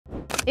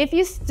If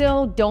you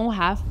still don't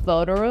have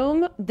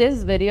Photoroom,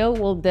 this video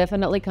will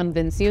definitely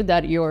convince you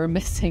that you're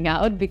missing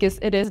out because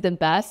it is the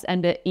best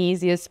and the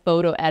easiest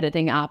photo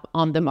editing app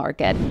on the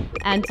market.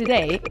 And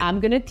today, I'm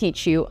gonna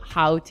teach you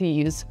how to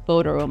use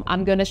Photoroom.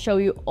 I'm gonna show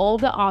you all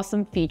the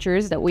awesome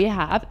features that we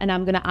have, and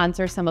I'm gonna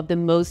answer some of the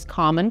most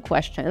common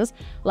questions,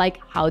 like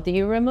how do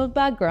you remove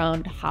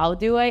background? How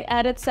do I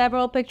edit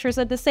several pictures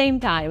at the same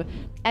time?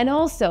 And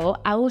also,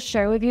 I will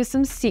share with you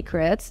some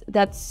secrets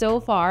that so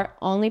far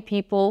only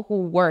people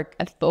who work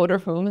at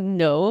Photoroom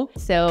know.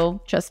 So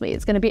trust me,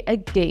 it's gonna be a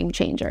game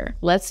changer.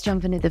 Let's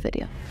jump into the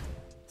video.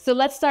 So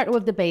let's start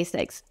with the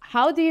basics.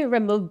 How do you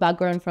remove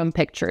background from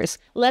pictures?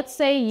 Let's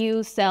say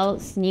you sell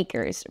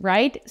sneakers,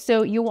 right?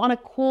 So you want a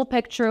cool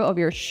picture of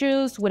your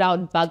shoes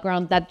without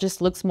background that just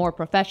looks more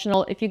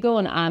professional. If you go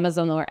on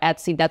Amazon or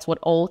Etsy, that's what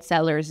all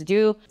sellers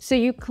do. So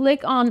you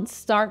click on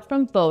Start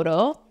from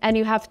Photo and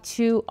you have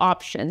two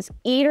options.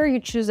 Either you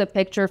choose a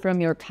picture from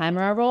your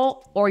camera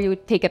roll or you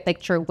take a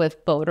picture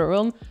with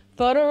Photoroom.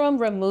 Photoroom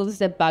removes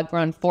the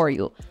background for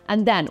you.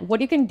 And then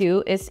what you can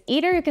do is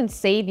either you can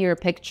save your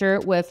picture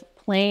with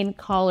plain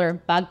color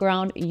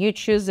background. You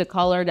choose the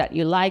color that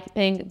you like,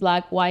 pink,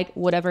 black, white,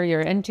 whatever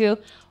you're into,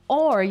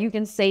 or you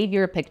can save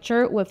your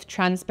picture with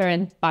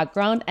transparent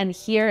background. And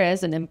here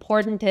is an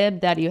important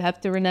tip that you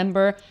have to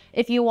remember.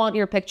 If you want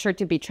your picture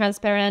to be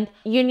transparent,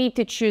 you need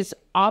to choose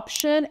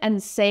option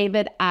and save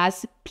it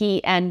as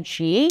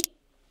PNG.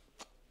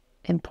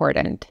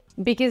 Important,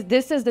 because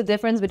this is the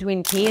difference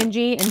between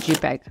PNG and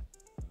JPEG.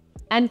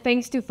 And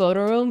thanks to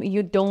Photoroom,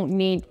 you don't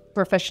need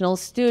professional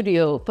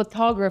studio,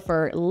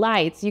 photographer,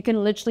 lights. You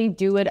can literally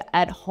do it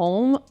at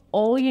home.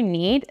 All you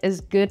need is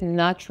good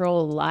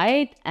natural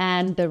light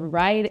and the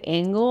right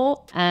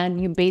angle,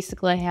 and you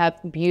basically have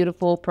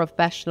beautiful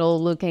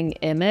professional looking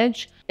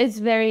image. It's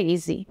very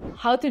easy.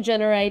 How to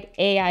generate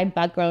AI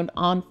background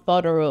on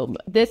Photoroom.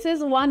 This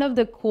is one of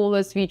the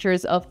coolest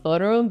features of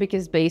Photoroom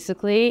because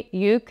basically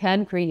you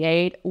can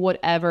create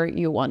whatever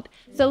you want.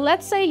 So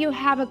let's say you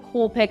have a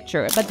cool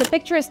picture, but the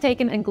picture is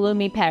taken in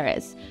gloomy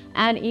Paris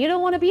and you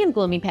don't want to be in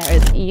gloomy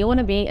Paris. You want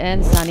to be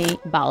in sunny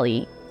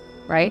Bali,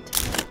 right?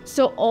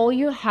 So all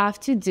you have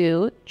to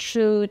do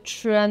to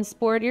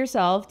transport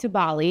yourself to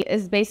Bali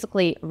is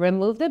basically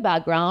remove the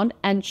background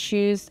and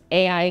choose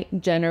AI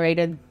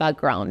generated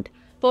background.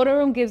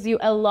 Photoroom gives you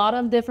a lot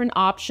of different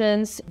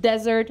options: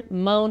 desert,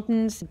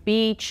 mountains,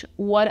 beach,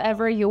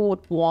 whatever you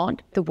would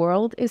want. The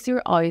world is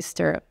your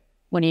oyster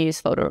when you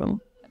use Photoroom.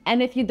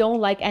 And if you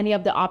don't like any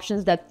of the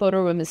options that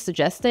Photoroom is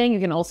suggesting, you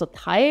can also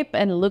type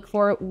and look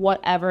for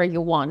whatever you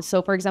want.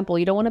 So for example,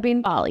 you don't want to be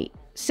in Bali.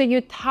 So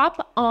you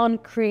tap on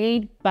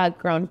Create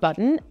Background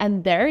button,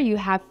 and there you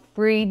have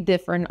 3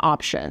 different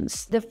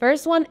options. The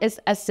first one is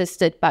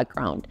assisted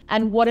background.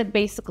 And what it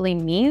basically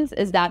means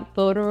is that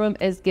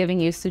Photoroom is giving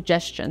you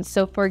suggestions.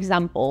 So for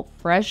example,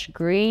 fresh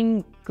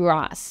green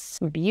grass,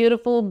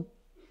 beautiful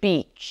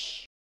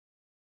beach.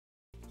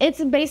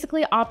 It's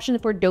basically an option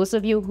for those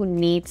of you who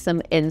need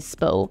some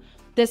inspo.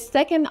 The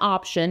second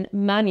option,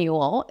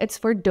 manual, it's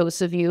for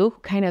those of you who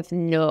kind of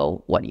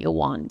know what you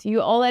want.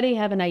 You already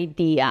have an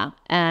idea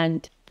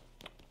and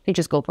you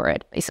just go for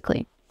it,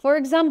 basically. For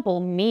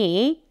example,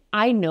 me,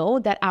 I know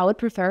that I would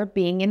prefer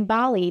being in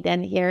Bali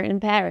than here in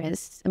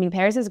Paris. I mean,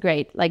 Paris is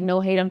great, like no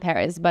hate on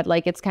Paris, but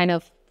like it's kind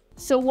of...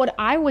 So what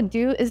I would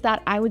do is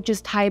that I would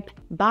just type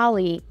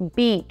Bali,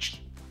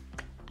 beach.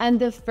 And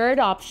the third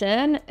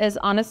option is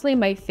honestly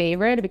my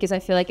favorite because I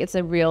feel like it's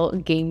a real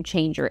game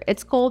changer.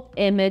 It's called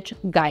image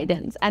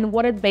guidance. And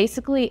what it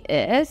basically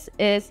is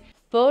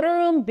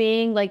Photoroom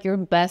being like your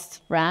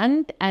best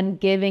friend and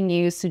giving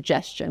you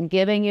suggestion,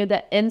 giving you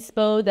the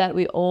inspo that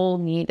we all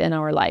need in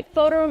our life.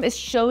 Photoroom is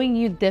showing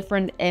you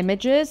different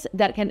images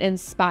that can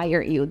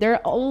inspire you. There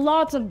are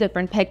lots of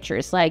different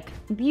pictures like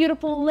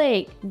beautiful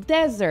lake,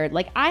 desert.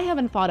 Like I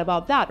haven't thought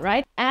about that,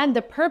 right? And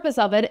the purpose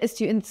of it is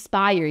to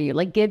inspire you,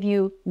 like give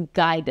you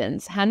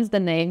guidance, hence the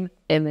name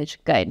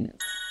image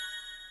guidance.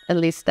 At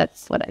least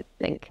that's what I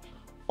think.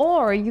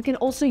 Or you can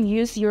also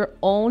use your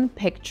own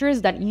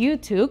pictures that you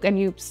took and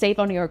you save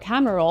on your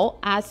camera roll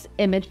as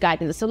image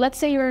guidance. So let's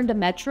say you're in the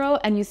metro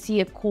and you see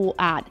a cool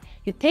ad.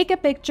 You take a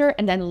picture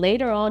and then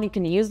later on you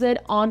can use it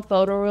on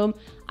Photoroom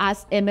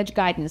as image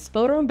guidance.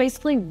 Photoroom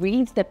basically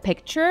reads the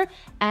picture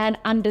and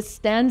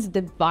understands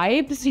the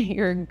vibes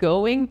you're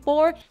going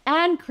for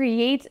and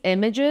creates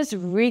images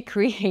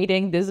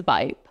recreating this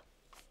vibe.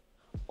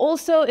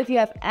 Also, if you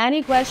have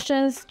any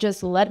questions,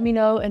 just let me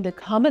know in the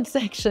comment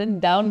section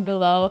down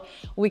below.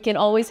 We can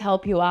always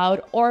help you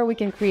out, or we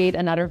can create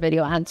another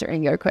video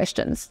answering your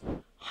questions.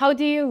 How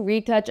do you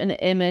retouch an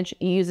image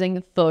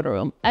using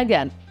Photoroom?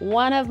 Again,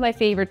 one of my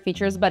favorite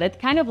features, but it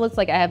kind of looks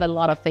like I have a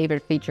lot of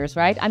favorite features,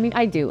 right? I mean,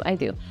 I do.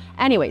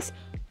 Anyways,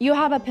 you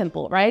have a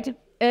pimple, right?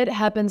 It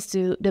happens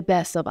to the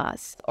best of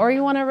us. Or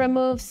you want to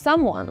remove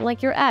someone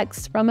like your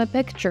ex from a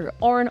picture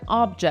or an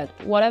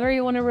object, whatever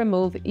you want to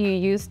remove, you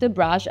use the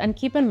brush, and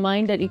keep in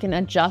mind that you can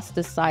adjust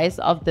the size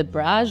of the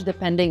brush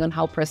depending on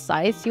how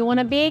precise you want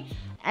to be.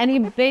 And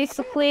you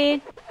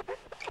basically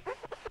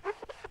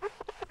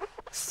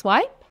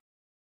swipe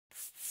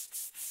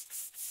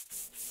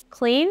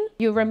clean,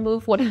 you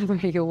remove whatever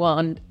you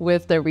want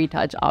with the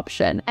retouch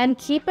option. And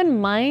keep in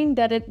mind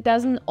that it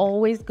doesn't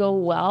always go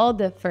well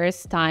the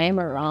first time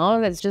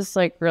around. It's just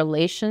like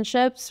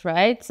relationships,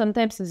 right?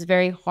 Sometimes it's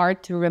very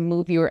hard to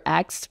remove your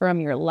ex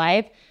from your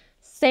life.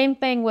 Same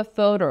thing with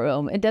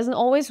Photoroom. It doesn't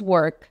always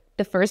work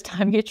the first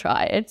time you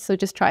try it. So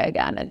just try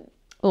again and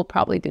it'll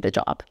probably do the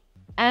job.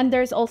 And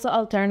there's also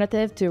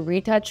alternative to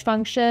retouch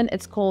function.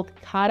 It's called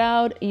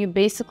cutout. You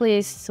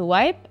basically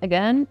swipe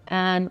again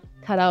and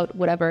cut out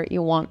whatever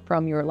you want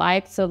from your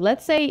life. So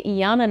let's say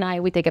Jan and I,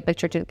 we take a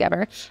picture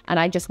together and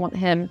I just want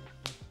him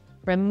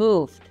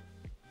removed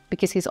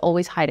because he's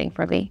always hiding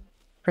from me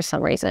for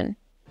some reason.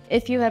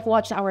 If you have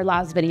watched our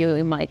last video,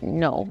 you might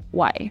know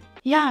why.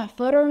 Yeah,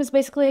 Photoroom is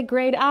basically a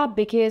great app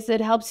because it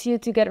helps you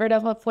to get rid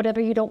of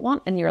whatever you don't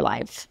want in your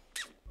life.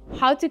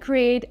 How to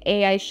create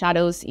AI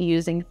shadows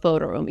using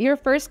Photoroom. Your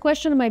first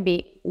question might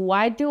be,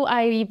 why do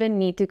I even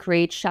need to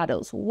create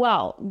shadows?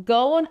 Well,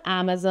 go on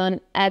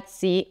Amazon,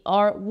 Etsy,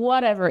 or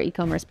whatever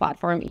e-commerce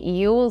platform.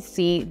 You will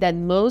see that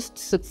most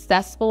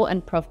successful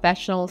and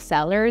professional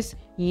sellers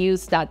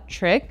use that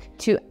trick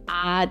to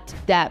add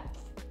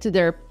depth to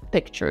their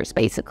pictures,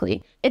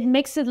 basically. It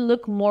makes it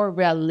look more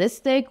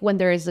realistic when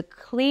there is a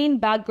clean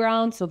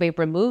background. So they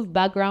remove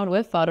background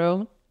with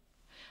Photoroom,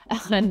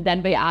 and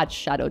then they add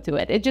shadow to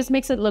it. It just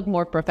makes it look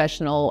more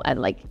professional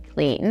and like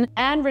clean.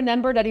 And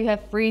remember that you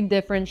have 3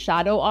 different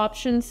shadow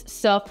options: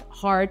 soft,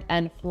 hard,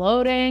 and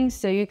floating.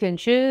 So you can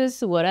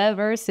choose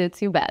whatever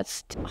suits you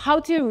best. How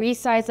to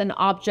resize an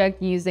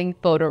object using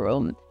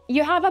Photoroom.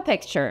 You have a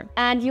picture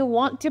and you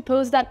want to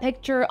post that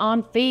picture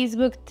on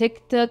Facebook,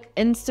 TikTok,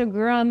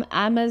 Instagram,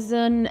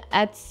 Amazon,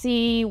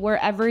 Etsy,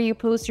 wherever you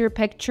post your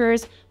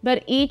pictures,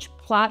 but each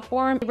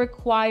platform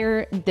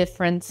requires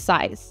different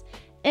size.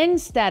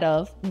 Instead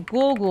of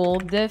Google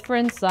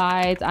different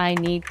sites I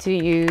need to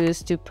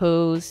use to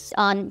post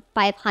on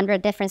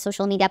 500 different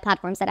social media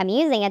platforms that I'm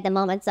using at the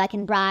moment, so I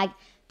can brag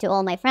to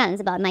all my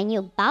friends about my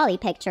new Bali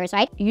pictures,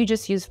 right? You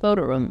just use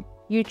Photoroom.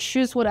 You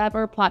choose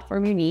whatever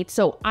platform you need.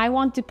 So I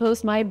want to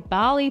post my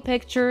Bali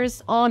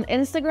pictures on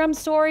Instagram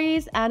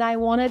stories, and I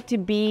want it to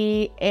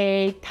be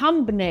a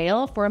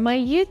thumbnail for my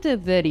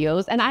YouTube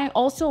videos. And I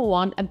also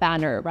want a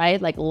banner,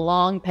 right? Like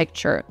long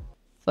picture.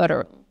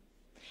 Photoroom.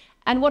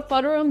 And what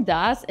Photoroom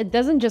does, it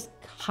doesn't just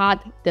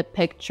cut the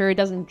picture, it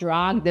doesn't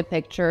drag the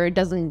picture, it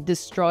doesn't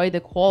destroy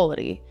the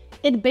quality.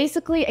 It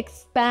basically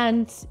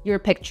expands your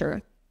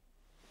picture.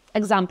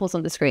 Examples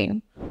on the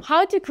screen.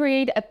 How to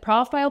create a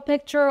profile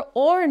picture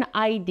or an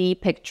ID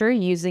picture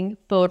using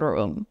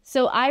Photoroom.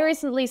 So I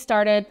recently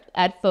started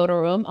at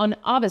Photoroom, and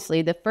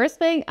obviously the first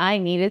thing I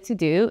needed to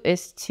do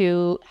is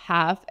to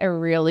have a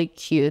really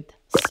cute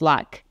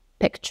Slack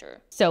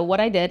picture. So what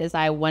I did is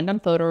I went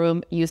on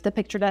Photoroom, used the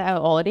picture that I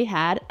already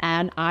had,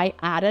 and I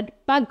added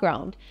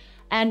background.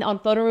 And on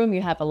Photoroom,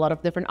 you have a lot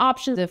of different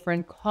options,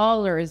 different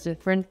colors,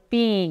 different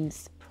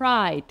themes,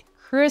 Pride,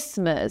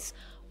 Christmas,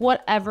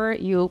 whatever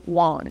you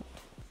want.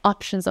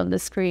 Options on the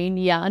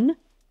screen. Jan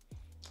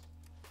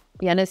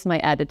is my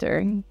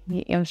editor.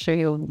 I'm sure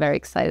you're very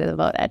excited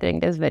about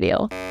editing this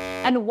video.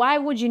 And why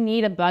would you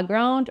need a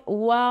background?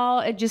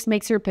 Well, it just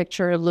makes your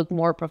picture look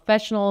more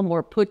professional,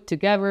 more put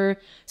together.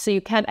 So you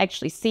can't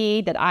actually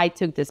see that I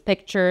took this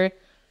picture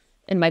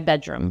in my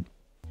bedroom.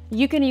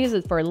 You can use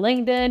it for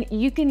LinkedIn.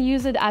 You can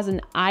use it as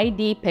an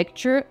ID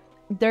picture.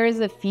 There is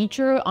a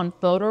feature on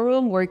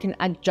Photoroom where you can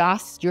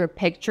adjust your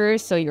picture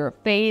so your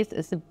face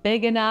is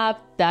big enough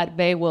that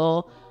they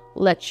will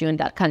let you in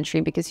that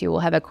country because you will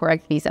have a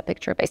correct visa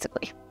picture,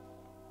 basically.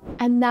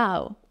 And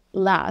now,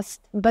 last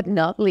but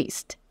not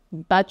least,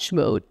 batch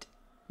mode.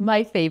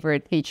 My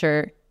favorite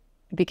feature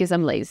because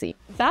I'm lazy.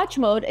 Batch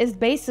mode is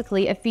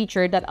basically a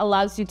feature that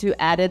allows you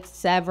to edit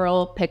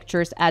several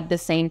pictures at the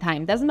same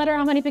time. Doesn't matter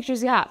how many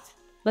pictures you have.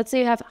 Let's say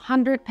you have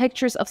 100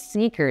 pictures of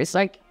sneakers.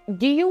 Like,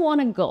 do you want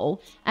to go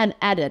and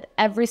edit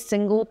every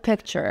single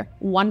picture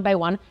one by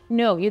one?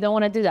 No, you don't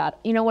want to do that.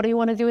 You know what you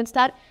want to do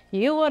instead?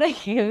 You want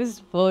to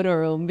use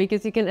Photoroom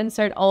because you can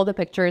insert all the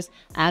pictures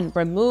and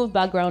remove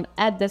background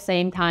at the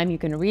same time. You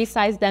can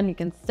resize them, you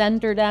can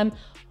center them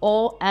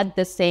all at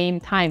the same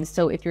time.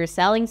 So if you're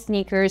selling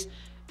sneakers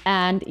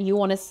and you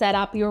want to set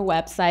up your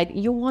website,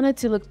 you want it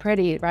to look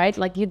pretty, right?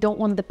 Like, you don't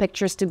want the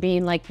pictures to be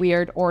in like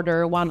weird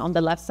order, one on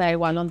the left side,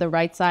 one on the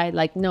right side.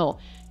 Like, no,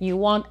 you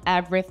want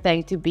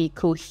everything to be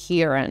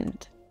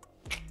coherent.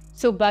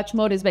 So batch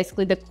mode is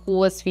basically the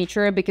coolest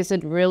feature because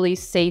it really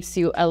saves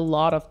you a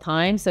lot of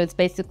time. So it's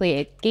basically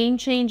a game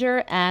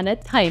changer and a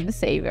time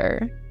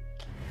saver.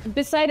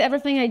 Besides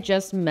everything I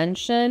just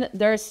mentioned,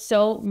 there are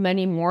so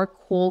many more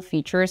cool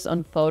features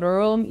on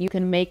Photoroom. You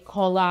can make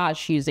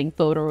collage using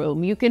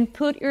Photoroom. You can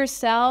put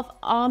yourself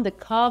on the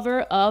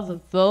cover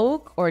of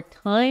Vogue or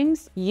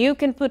Times. You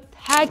can put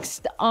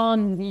text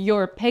on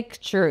your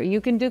picture. You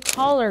can do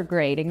color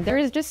grading. There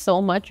is just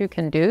so much you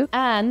can do.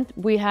 And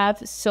we have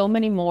so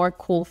many more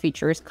cool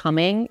features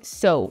coming.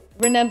 So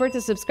Remember to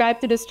subscribe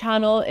to this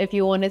channel if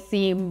you want to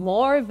see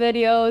more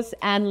videos,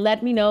 and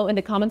let me know in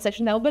the comment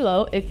section down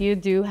below if you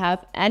do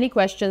have any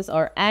questions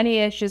or any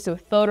issues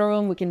with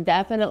Photoroom. We can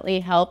definitely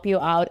help you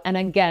out. And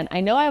again,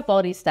 I know I've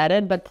already said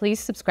it, but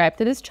please subscribe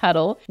to this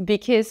channel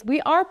because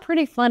we are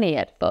pretty funny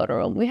at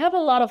Photoroom. We have a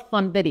lot of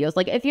fun videos.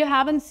 Like if you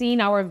haven't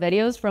seen our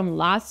videos from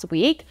last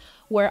week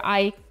where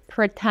I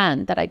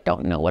pretend that I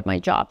don't know what my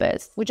job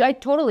is, which I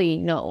totally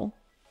know.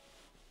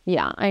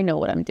 Yeah, I know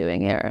what I'm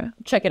doing here.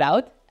 Check it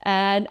out.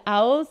 And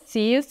I'll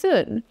see you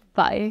soon.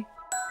 Bye.